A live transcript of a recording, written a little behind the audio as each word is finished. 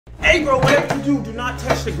Hey bro, whatever you do not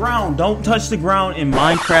touch the ground. Don't touch the ground in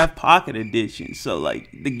Minecraft Pocket Edition. So like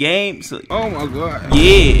the game, so, oh my god.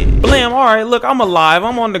 Yeah. Blam, alright, look, I'm alive.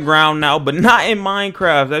 I'm on the ground now, but not in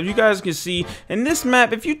Minecraft. As you guys can see, in this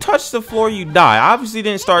map, if you touch the floor, you die. I obviously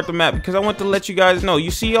didn't start the map because I want to let you guys know.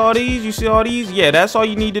 You see all these? You see all these? Yeah, that's all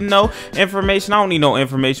you need to know. Information. I don't need no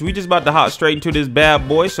information. We just about to hop straight into this bad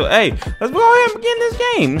boy. So hey, let's go ahead and begin this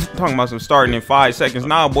game. Talking about some starting in 5 seconds.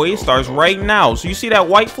 Nah, boy, it starts right now. So you see that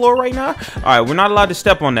white floor right now? Alright, we're not allowed to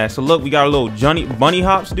step on that. So look, we got a little bunny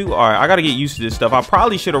hops do. Alright, I gotta get used to this stuff. I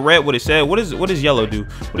probably should have read what it said. What does yellow do?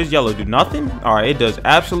 What does yellow do? Nothing? Alright, it does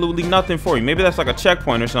absolutely nothing for you. Maybe that's like a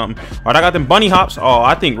checkpoint or something. Alright, I got them bunny hops. Oh,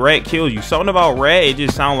 I think red kills you. Something about red, it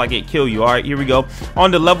just sounds like it kill you. Alright, here we go.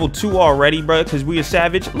 On to level 2 already, bro, because we a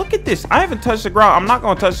savage. Look at this. I haven't touched the ground. I'm not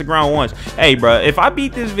gonna touch the ground once. Hey, bro, if I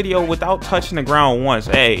beat this video without touching the ground once,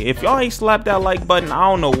 hey, if y'all ain't slapped that like button, I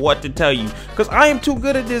don't know what to tell you, because I am too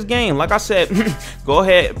good at this game. Like I said, go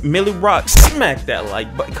ahead, Millie Rock, smack that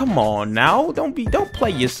like button. Come on now, don't play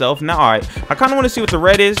yourself now. All right, I kind of want to see what the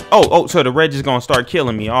red is. Oh, so the red is gonna start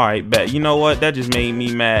killing me. All right, bet. You know what, that just made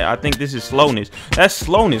me mad. I think this is slowness. That's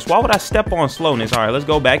slowness. Why would I step on slowness? All right, let's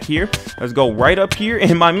go back here. Let's go right up here,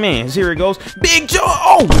 and my man, here it goes, big jump.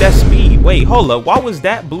 Oh, that's speed. Wait, hold up, why was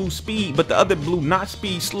that blue speed but the other blue not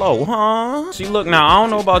speed slow, huh? See, look, now I don't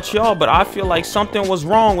know about y'all, but I feel like something was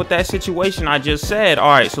wrong with that situation I just said. All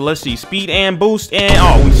right, so let's see, speed and boost, and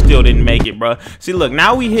oh, we still didn't make it, bro. See, look,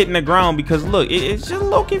 now we hitting the ground because look, it's just a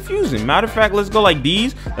little confusing. Matter of fact, let's go like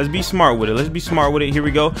these. Let's be smart with it. Let's be smart with it. Here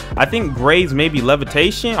we go. I think grades maybe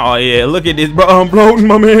levitation. Oh yeah, look at this, bro. I'm floating,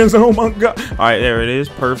 my man's. Oh my god. All right, there it is.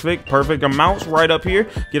 Perfect amounts right up here.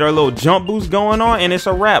 Get our little jump boost going on, and it's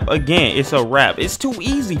a wrap. Again, it's a wrap. It's too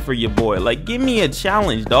easy for your boy. Like, give me a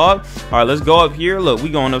challenge, dog. All right, let's go up here. Look, we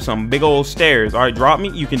going up some big old stairs. All right, drop me.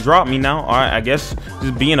 You can drop me now. All right, I guess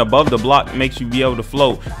just being above the block makes you be able to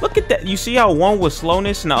float. Look at that. You see how one was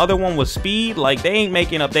slowness and the other one was speed? Like, they ain't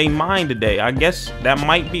making up their mind today. I guess that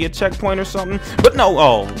might be a checkpoint or something, but no.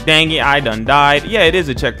 Oh, dang it, I done died. Yeah, it is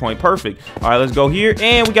a checkpoint. Perfect. All right, let's go here,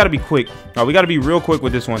 and we got to be quick. All right, we got to be real quick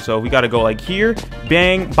with this one. So we got to go like here,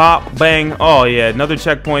 bang, bop, bang. Oh yeah, another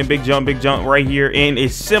checkpoint. Big jump right here, and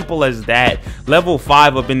it's simple as that. Level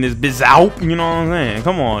 5 up in this bizarre, you know what I'm saying?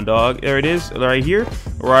 Come on, dog. There it is, right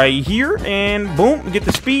here, and boom, get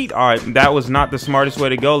the speed. All right, that was not the smartest way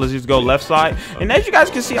to go. Let's just go left side, and as you guys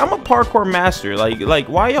can see, I'm a parkour master. Like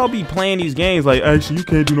why y'all be playing these games like, actually you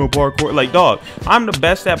can't do no parkour? Like, dog, I'm the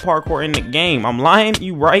best at parkour in the game. I'm lying?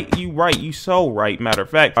 You right, you so right. Matter of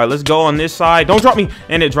fact, all right, let's go on this side. Don't drop me.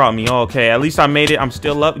 And it dropped me. Okay, at least I made it. I'm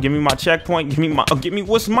still up. Give me my checkpoint. Give me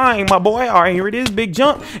what's mine, my boy. All right, here it is. Big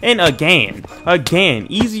jump, and again,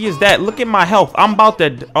 easy as that. Look at my health. I'm about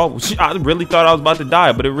to, oh, I really thought I was about to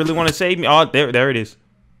die, but it really want to save me. Oh, there it is.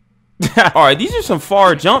 All right, these are some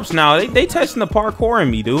far jumps now. They testing the parkour in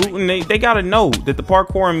me, dude, and they gotta know that the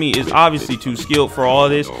parkour in me is obviously too skilled for all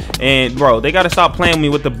this. And bro, they gotta stop playing me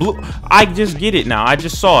with the blue. I just get it now. I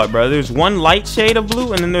just saw it, bro. There's one light shade of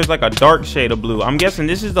blue, and then there's like a dark shade of blue. I'm guessing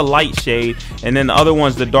this is the light shade, and then the other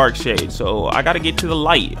one's the dark shade. So I gotta get to the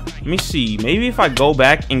light. Let me see. Maybe if I go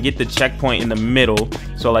back and get the checkpoint in the middle.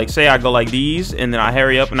 So like, say I go like these, and then I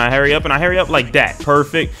hurry up, and I hurry up, and I hurry up like that.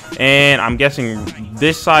 Perfect. And I'm guessing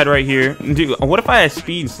this side right here. Dude, what if I had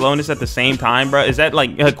speed and slowness at the same time, bro? Is that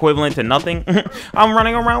like equivalent to nothing? I'm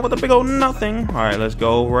running around with a big old nothing. All right, let's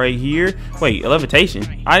go right here. Wait, levitation.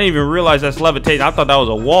 I didn't even realize that's levitation. I thought that was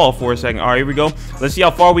a wall for a second. All right, here we go. Let's see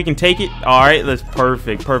how far we can take it. All right, that's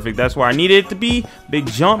perfect. That's where I needed it to be. Big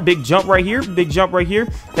jump right here. Big jump right here.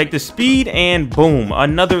 Take the speed, and boom,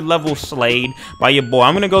 another level slayed by your boy.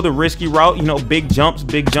 I'm gonna go the risky route. You know, big jumps,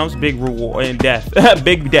 big reward, and death.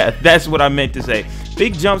 Big death. That's what I meant to say.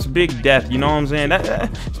 Big jumps, big death. You know what I'm saying?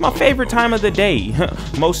 It's my favorite time of the day.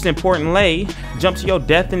 Most importantly, jump to your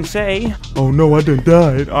death and say, oh no, I done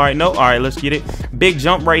died. All right, no. All right, let's get it. Big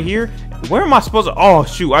jump right here. Where am I supposed to? Oh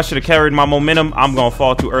shoot, I should have carried my momentum. I'm gonna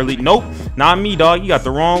fall too early. Nope, not me, dog. You got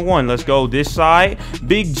the wrong one. Let's go this side.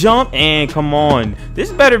 Big jump, and come on,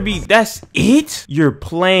 this better be, that's it. You're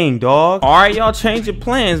playing, dog. All right, y'all, change your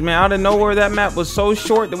plans, man. Out of nowhere, that map was so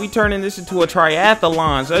short that we turning this into a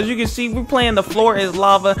triathlon. So as you can see, we're playing the floor is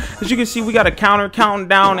lava. As you can see, we got a counter counting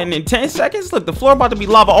down, and in 10 seconds, look, the floor about to be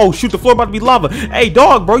lava. Oh shoot, the floor about to be lava. Hey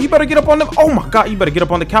dog, bro, you better get up on the, oh my god, you better get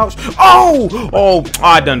up on the couch. Oh,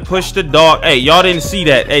 I done pushed the dog. Hey, y'all didn't see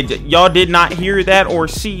that. Hey, y'all did not hear that or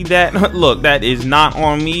see that. Look, that is not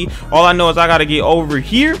on me. All I know is I gotta get over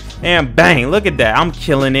here. and bang. Look at that. I'm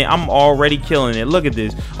killing it. I'm already killing it. Look at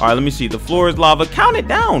this. All right, let me see. The floor is lava. Count it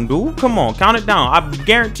down, dude. Come on, count it down. I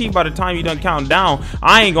guarantee by the time you done count down,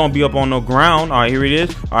 I ain't gonna be up on no ground. All right, here it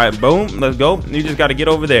is. All right, boom. Let's go. You just got to get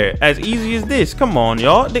over there. As easy as this. Come on,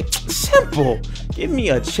 y'all. Simple. Give me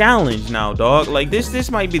a challenge now, dog. Like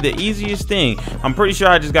this might be the easiest thing. I'm pretty sure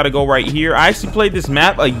I just got to go right here. I actually played this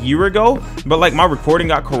map a year ago, but like my recording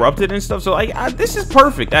got corrupted and stuff. So like this is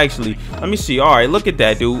perfect, actually. Let me see. All right, look at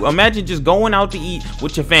that, dude. Imagine just going out to eat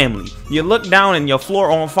with your family. You look down and your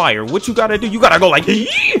floor on fire. What you got to do? You got to go like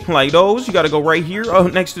those. You got to go right here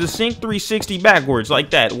next to the sink, 360 backwards like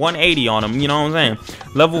that. 180 on them. You know what I'm saying?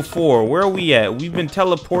 Level 4. Where are we at? We've been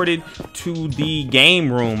teleported to the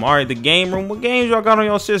game room. All right, the game room. What games y'all got on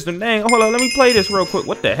your system? Dang, hold on, let me play this real quick.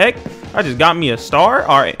 What the heck? I just got me a star.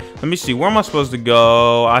 All right, let me see. Where am I supposed to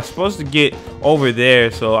go? I'm supposed to get over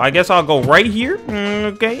there, so I guess I'll go right here.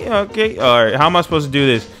 Okay. All right, how am I supposed to do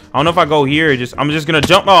this? I don't know if I go here or I'm just gonna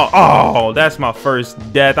jump. Oh, that's my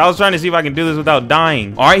first death. I was trying to see if I can do this without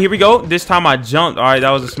dying. All right, here we go. This time I jumped. All right, that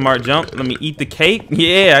was a smart jump. Let me eat the cake.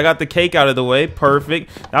 Yeah, I got the cake out of the way.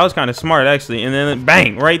 Perfect. That was kind of smart, actually. And then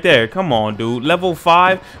bang, right there. Come on, dude. Level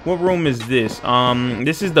 5. What room is this?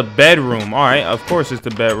 This is the bedroom. All right, of course it's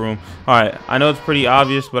the bedroom. All right, I know it's pretty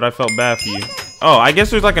obvious, but I felt bad for you. Oh, I guess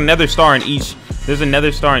there's like another star in each. There's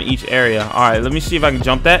another star in each area. All right, let me see if I can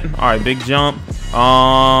jump that. All right, big jump. Where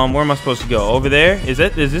am I supposed to go? Over there? Is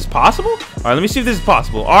this possible? All right, let me see if this is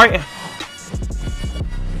possible. All right.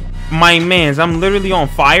 My mans, I'm literally on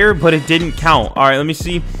fire, but it didn't count. All right, let me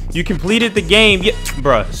see. You completed the game. Yeah,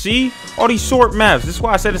 bruh. See? All these short maps. This is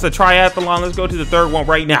why I said it's a triathlon. Let's go to the third one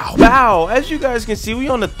right now. Wow, as you guys can see, we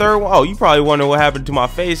on the third one. Oh, you probably wonder what happened to my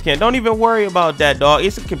face cam. Don't even worry about that, dog.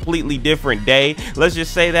 It's a completely different day. Let's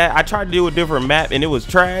just say that. I tried to do a different map and it was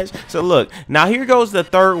trash. So look, now here goes the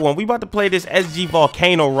third one. We about to play this SG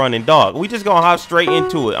volcano running, dog. We just gonna hop straight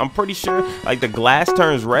into it. I'm pretty sure like the glass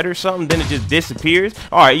turns red or something, then it just disappears.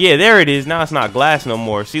 All right, yeah, there it is. Now it's not glass no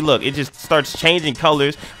more. See, look, it just starts changing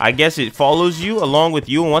colors. I guess it follows you along with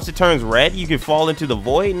you, and once it turns red, you can fall into the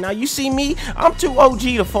void. Now you see me, I'm too OG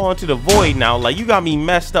to fall into the void now. Like, you got me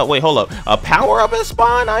messed up. Wait, hold up, a power-up in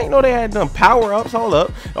spawn? I ain't know they had them power-ups. Hold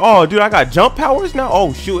up. Oh, dude, I got jump powers now.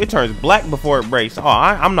 Oh shoot, it turns black before it breaks. Oh,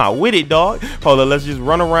 I'm not with it, dog. Hold up, let's just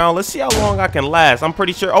run around. Let's see how long I can last. I'm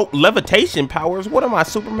pretty sure. Oh, levitation powers. What am I,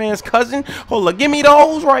 Superman's cousin? Hold up, give me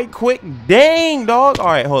those right quick. Dang, dog. All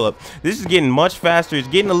right, hold up, this is getting much faster. It's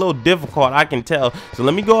getting a little difficult, I can tell. So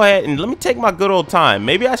let me go ahead and let me take my good old time.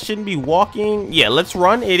 Maybe I shouldn't be walking. Yeah, let's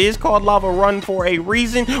run. It is called lava run for a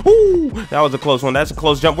reason. Ooh, that was a close one. That's a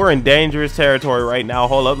close jump. We're in dangerous territory right now.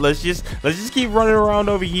 Hold up, let's just keep running around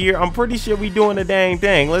over here. I'm pretty sure we doing the dang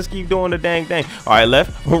thing. Let's keep doing the dang thing. All right,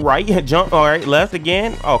 left, right, jump. All right, left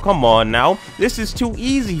again. Oh, come on now. This is too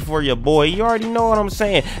easy for you, boy. You already know what I'm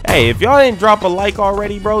saying. Hey, if y'all didn't drop a like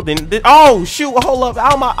already, bro, then oh shoot, hold up.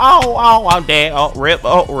 I'm dead. Oh, rip.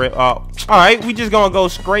 Oh, rip. Oh. All right, we just gonna go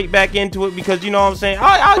straight back into it because you know what I'm saying.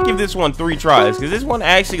 I'll give this one 3 tries because this one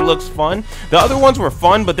actually looks fun. The other ones were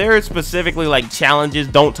fun, but they're specifically like challenges.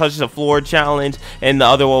 Don't touch the floor challenge, and the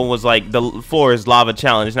other one was like the floor is lava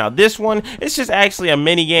challenge. Now this one, it's just actually a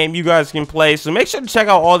mini game you guys can play. So make sure to check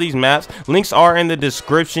out all these maps. Links are in the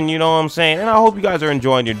description. You know what I'm saying. And I hope you guys are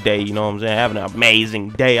enjoying your day. You know what I'm saying. Having an amazing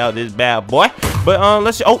day out this bad boy. But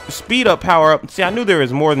let's see. Oh, speed up, power up. See, I knew there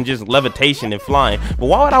was more than just levitation and flying. But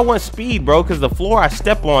why would I want speed, bro? Because the floor I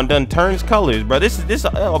step on done turns colors, bro. This is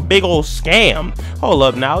a big old scam. Hold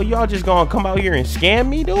up now, y'all just gonna come out here and scam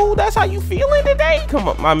me, dude? That's how you feeling today? Come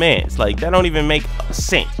on, my man. It's like that don't even make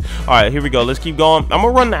sense. All right, here we go. Let's keep going. I'm gonna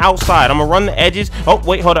run the outside. I'm gonna run the edges. Oh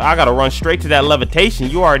wait, hold up. I gotta run straight to that levitation.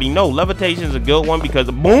 You already know levitation is a good one because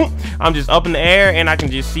boom, I'm just up in the air and I can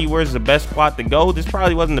just see where's the best spot to go. This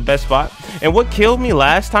probably wasn't the best spot. And what killed me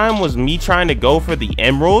last time was me trying to go for the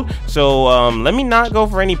emerald. So let me not go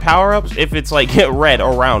for any power-ups if it's like red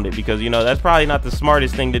around it, because you know that's probably not the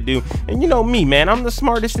smartest thing to do. And you know me, man, I'm the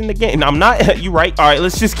smartest in the game. I'm not. You right? All right,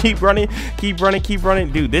 let's just keep running, keep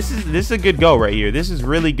running, dude. This is a good go right here. This is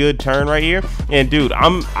really good turn right here. And dude,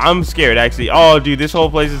 I'm scared actually. Oh dude, this whole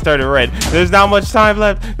place is turning red. There's not much time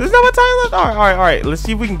left. There's not much time left. All right. Let's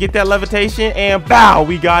see if we can get that levitation and bow.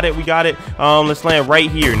 We got it. Let's land right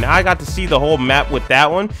here. Now I got to see the whole map with that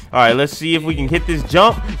one. All right, let's see if we can hit this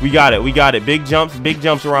jump. We got it. Big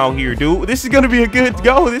jumps around here, dude. This is gonna be a good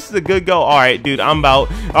go. This is a good go. All right, dude, I'm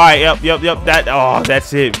about. All right, yep.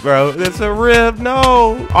 That's it, bro. That's a rip. No.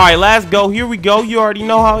 All right, last go. Here we go. You already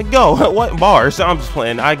know how it go. What bars? I'm just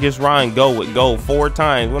playing. I just run go 4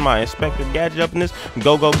 times. With my Inspector Gadget up in this,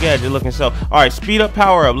 go Gadget looking so. All right, speed up,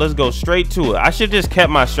 power up. Let's go straight to it. I should just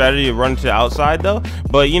kept my strategy of running to the outside though,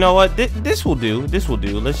 but you know what? This will do. This will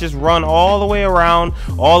do. Let's just run all the way around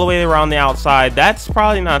the outside. That's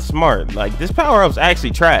probably not smart. Like, this power up's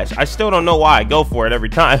actually trash. I still don't know why I go for it every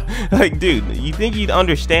time. Like, dude, you think you'd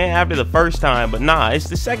understand after the first time, but nah, it's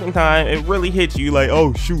the second time it really hits you like,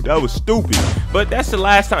 oh shoot, that was stupid. But that's the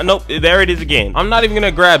last time. Nope, there it is again. I'm not even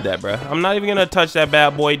gonna grab that, bro. I'm not even gonna touch that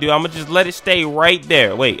bad boy, dude. I'm gonna just let it stay right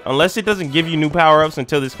there. Wait, unless it doesn't give you new power-ups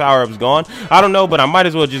until this power-up's gone. I don't know, but I might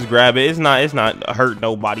as well just grab it. It's not hurt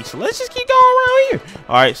nobody. So let's just keep going around here.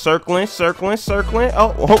 All right, circling.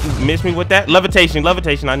 Oh, missed me with that. Levitation.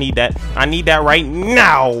 I need that right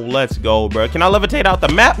now. Let's go, bro. Can I levitate out the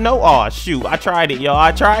map? No. Oh shoot, I tried it, yo.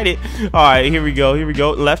 I tried it. All right, here we go.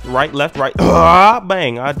 Left, right.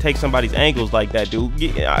 Bang. I take somebody's ankles like that, dude.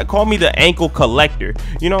 Call me the ankle collector.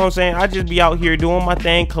 You know what I'm saying? I just be out here doing my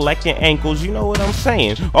thing, collecting ankles. You know what I'm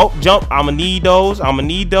saying? Oh, jump. I'ma need those.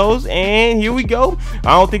 And here we go.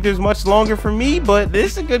 I don't think there's much longer for me, but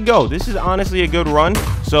this is a good go. This is honestly a good run.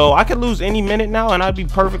 So I could lose any minute now and I'd be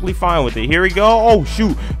perfectly fine with it. Here we go. Oh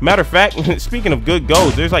shoot. Matter of fact, speaking of good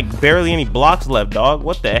goes, there's like barely any blocks left, dog.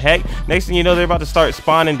 What the heck? Next thing you know, they're about to start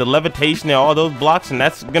spawning the levitation and all those blocks, and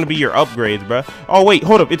that's gonna be your upgrades, bro. Oh wait,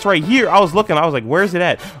 hold up. It's right here. I was looking. I was like, where's it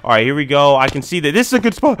at? All right, here we go. I can see that this is a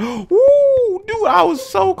good spot. Woo, dude, I was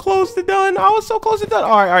so close to done.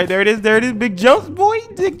 All right, there it is. Big jumps, boy.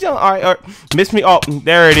 Big jump. All right. Missed me. Oh,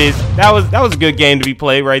 there it is. That was a good game to be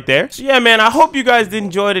played right there. So yeah, man, I hope you guys did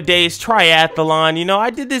enjoy today's triathlon. You know, I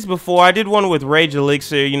did this before. I did one with Rage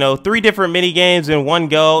Elixir, you know, 3 different mini games in one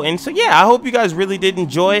go. And so yeah, I hope you guys really did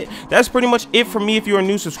enjoy it. That's pretty much it for me. If you are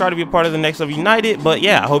new, subscribe to be a part of the Next Level United. But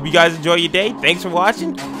yeah, I hope you guys enjoy your day. Thanks for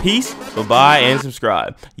watching. Peace, bye-bye, and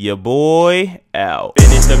subscribe. Your boy out.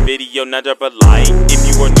 Finish the video, now drop a like. If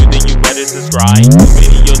you are new, then you better subscribe.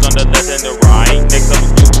 Videos on the left and the right. Next Level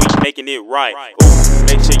we making it right. Ooh,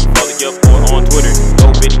 make sure you follow your boy on Twitter. No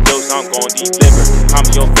videos, I'm gonna deliver.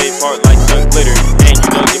 Comment your favorite part like sun glitter. And you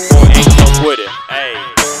know your boy ain't no Twitter. Hey,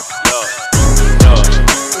 yo,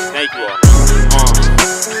 thank you all.